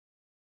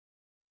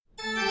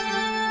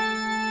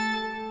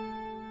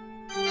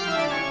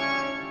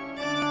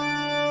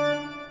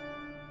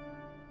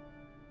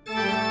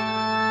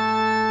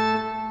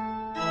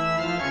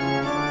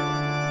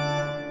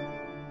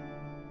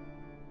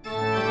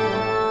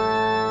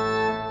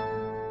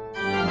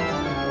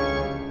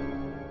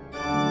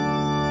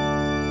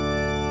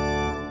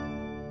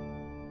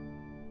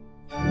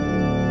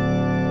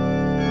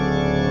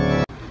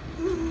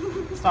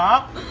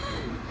Stop.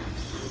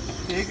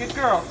 Be a good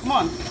girl. Come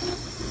on.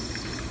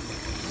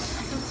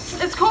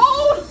 It's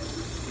cold.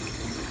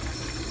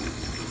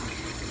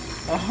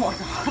 Oh my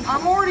God.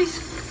 I'm already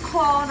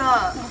clawed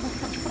up.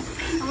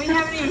 And we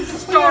haven't even We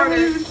started.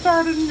 haven't even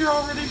started and you're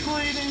already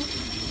bleeding.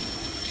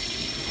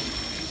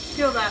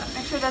 Feel that.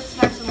 Make sure that's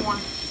nice and warm.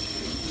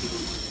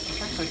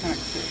 Actually, kind of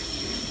sick.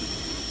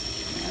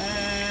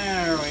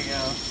 There we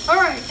go.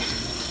 Alright.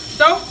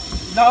 Don't.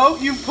 No,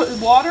 you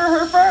water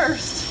her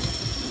first.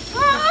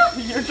 Ah,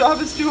 Your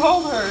job is to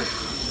hold her.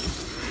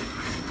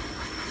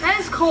 that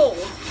is cold.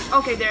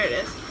 Okay, there it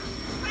is.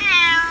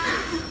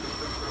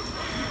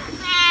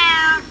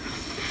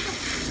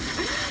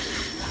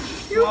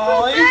 You'll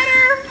Molly. feel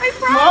better. I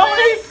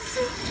Molly. promise.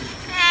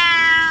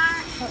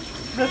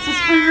 This is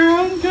for your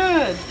own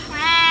good.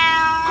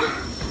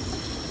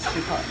 It's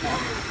too hot now.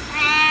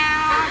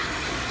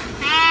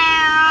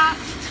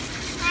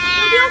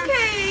 You'll be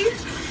okay.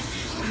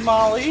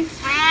 Molly.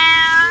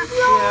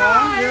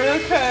 Yeah, you're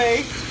okay.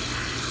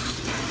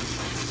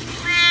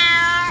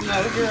 No,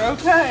 you're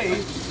okay.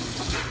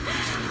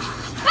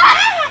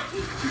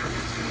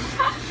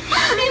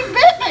 He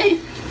bit me.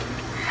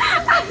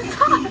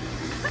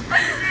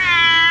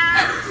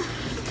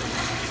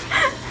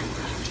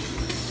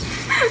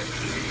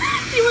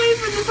 You waited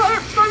for this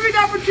perfect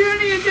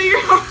opportunity until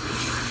you're home.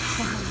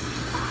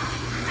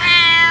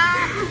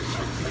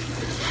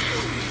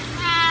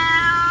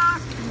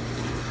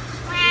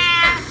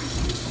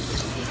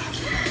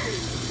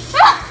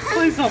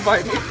 Please don't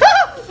bite me.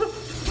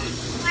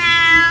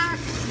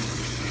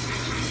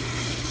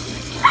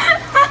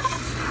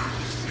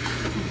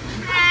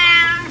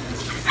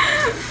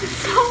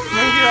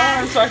 Move your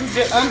arm so I can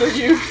get under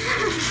you.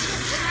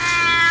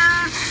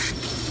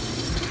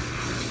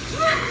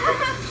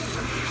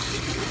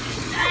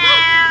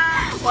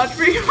 Watch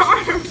for your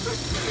arm.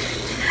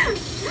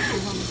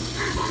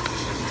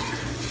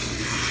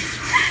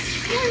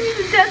 Give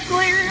me the death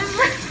glare.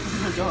 Oh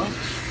my God.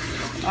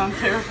 I'm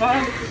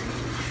terrified.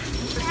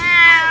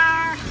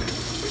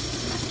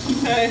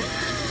 Okay,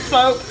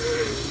 so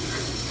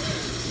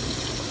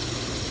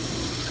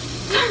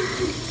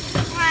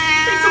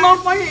take some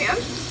off my hand.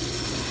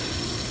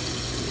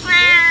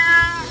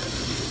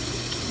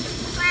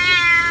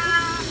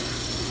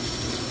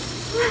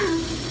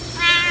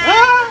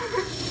 ah!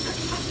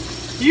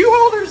 You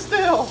hold her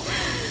still.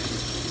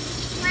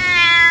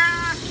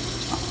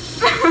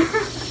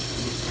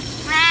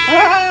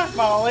 Ah,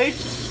 Molly.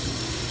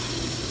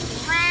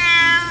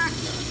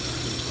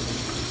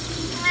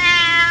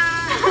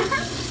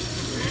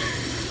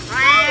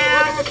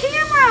 Look at the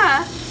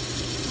camera.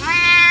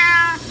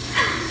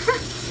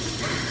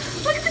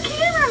 Look at the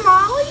camera,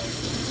 Molly.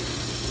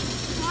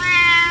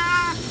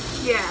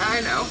 Yeah,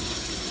 I know.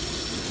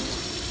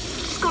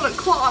 She's gonna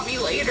claw me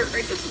later.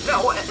 I just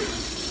know it.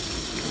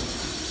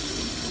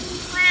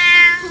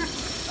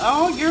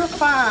 Oh, you're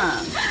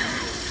fine.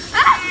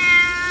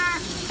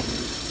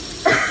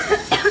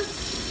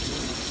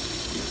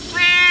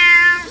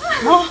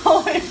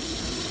 Molly.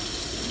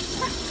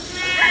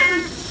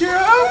 You're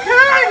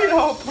okay.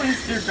 Oh,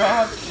 please, dear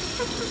God.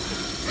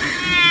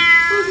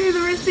 Okay,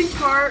 the rinsing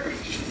part.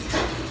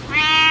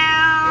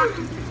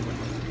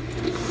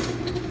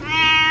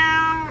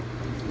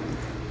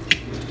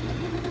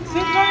 See,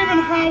 it's not even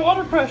high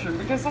water pressure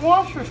because the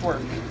washer's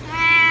working.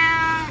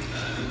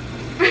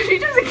 She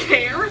doesn't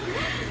care. Look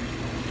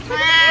at the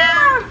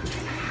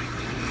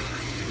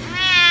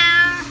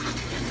camera.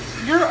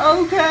 You're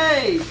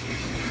okay.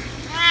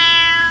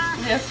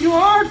 Yes, you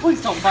are.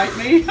 Please don't bite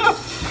me.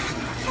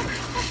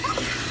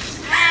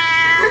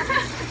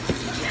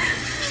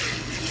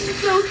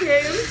 It's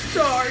okay. I'm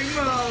sorry,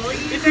 Molly.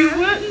 If you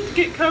wouldn't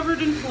get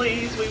covered in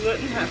fleas, we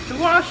wouldn't have to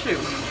wash you.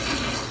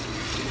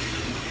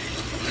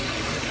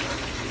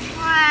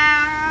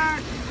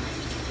 I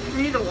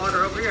need the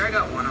water over here. I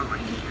got one on my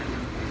hand.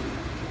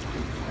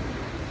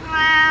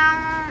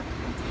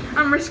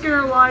 I'm risking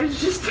our lives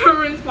just to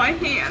rinse my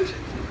hand.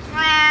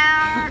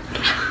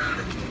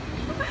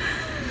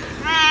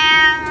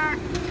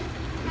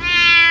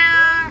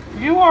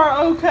 You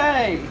are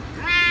okay.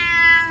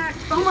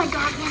 Oh my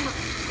God, Mama.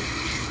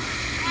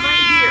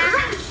 Right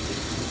here.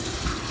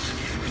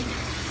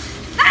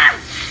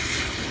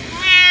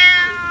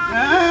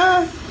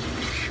 Ah,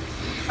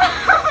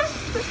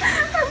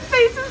 Her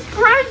face is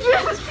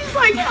precious. She's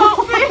like,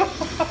 help me.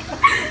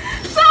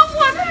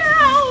 Someone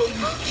help.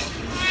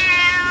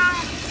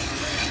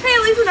 Hey,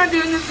 at least we're not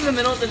doing this in the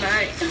middle of the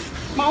night.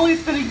 Molly,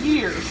 it's been a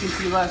year since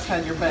you last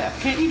had your bath.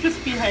 Can't you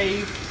just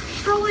behave?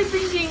 Probably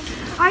thinking,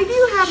 I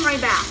do have my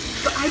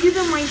bath, but I do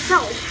them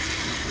myself.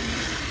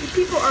 These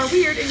people are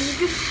weird and you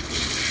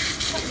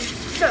just let me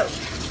soak.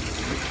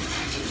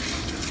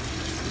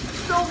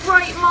 So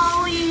bright,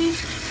 Molly.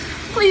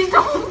 Please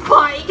don't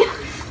bite.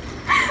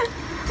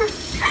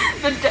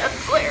 The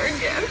death glare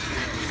again.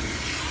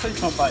 Please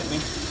don't bite me.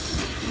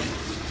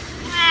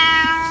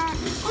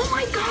 Oh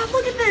my God,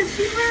 look at this.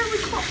 She's literally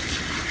close.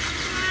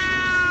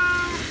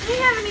 We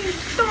haven't even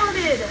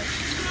started.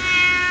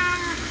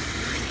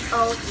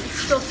 Oh,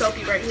 it's still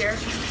soapy right here.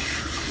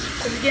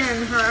 Because again,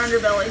 her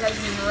underbelly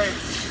hasn't been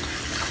rinsed.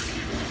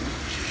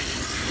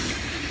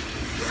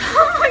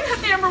 Oh my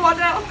god, Amber, watch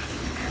out.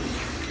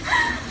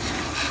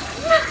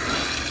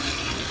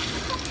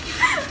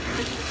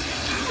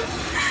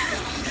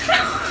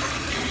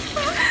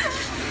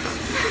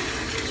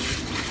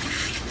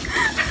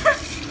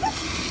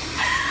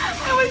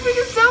 I wish we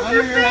could soak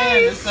your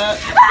face.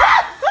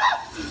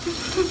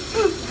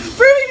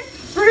 Breathe,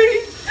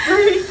 breathe,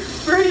 breathe,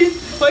 breathe.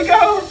 Let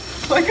go,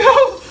 let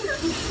go.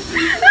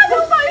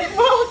 That's my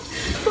fault.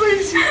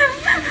 Please,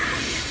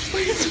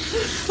 please,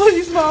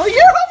 please, Molly.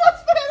 You're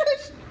almost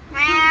finished.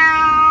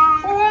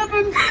 What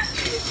happened?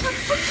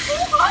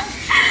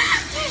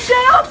 She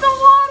shut out the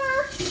water.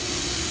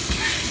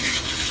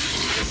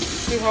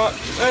 Too hot.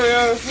 There we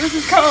go. This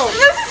is cold.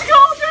 This is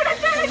cold. Do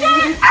it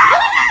again.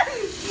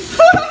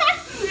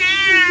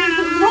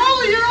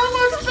 Molly, you're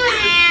almost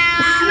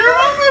finished. You're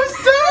almost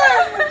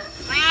done.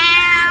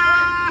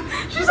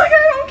 She's like, I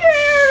don't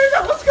care.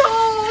 That was cold.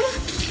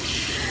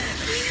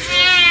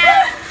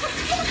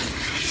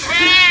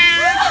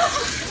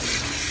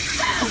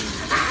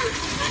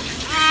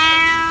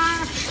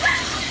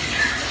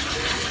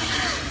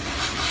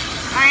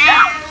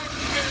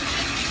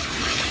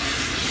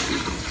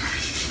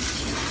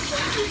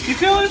 You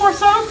feel any more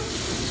soap?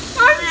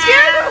 I'm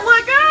scared to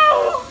let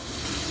go.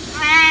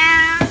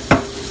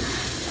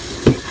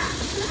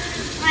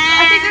 I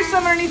think there's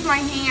some underneath my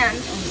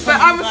hand,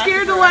 but I'm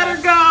scared to let her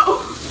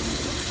go.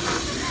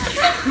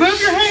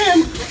 Move your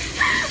hand.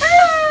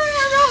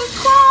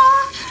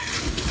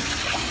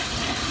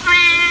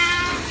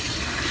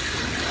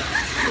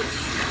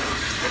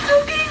 It's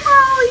okay,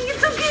 Molly.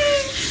 It's okay.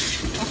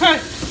 Okay.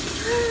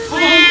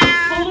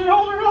 Hold her,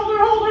 hold her, hold her,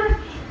 hold her.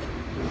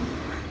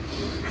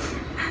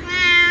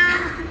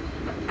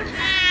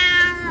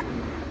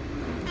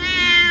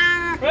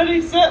 Ready,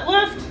 set,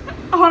 lift.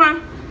 Hold on.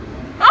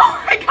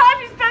 Oh my god,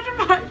 she's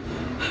petrified.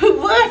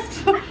 Lift.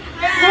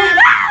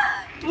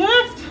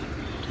 Lift.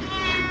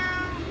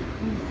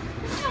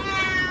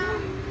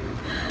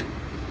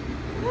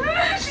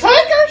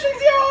 Take her,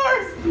 she's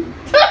yours.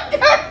 Take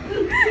her.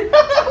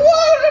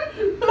 Water.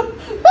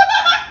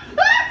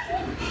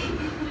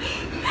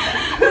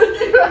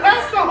 You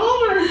have to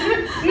hold her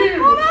against you.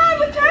 Hold on,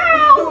 the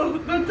towel.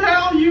 The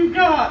towel you've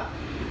got.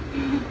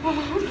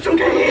 It's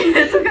okay.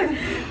 It's okay.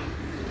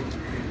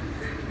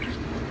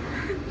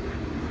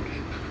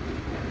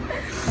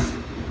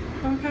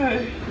 Okay.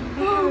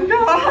 Oh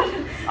god.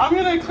 I'm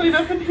gonna clean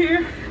up in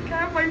here. Can I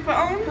have my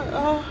phone?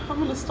 I'm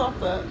gonna stop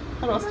that.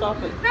 How do I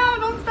stop it? No,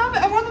 don't stop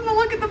it. I want them to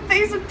look at the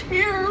face of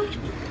terror.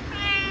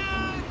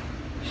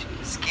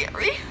 She's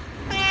scary.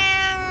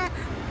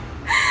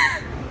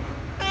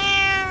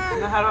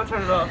 Now how do I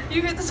turn it off?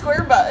 You hit the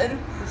square button.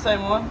 The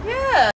same one? Yeah.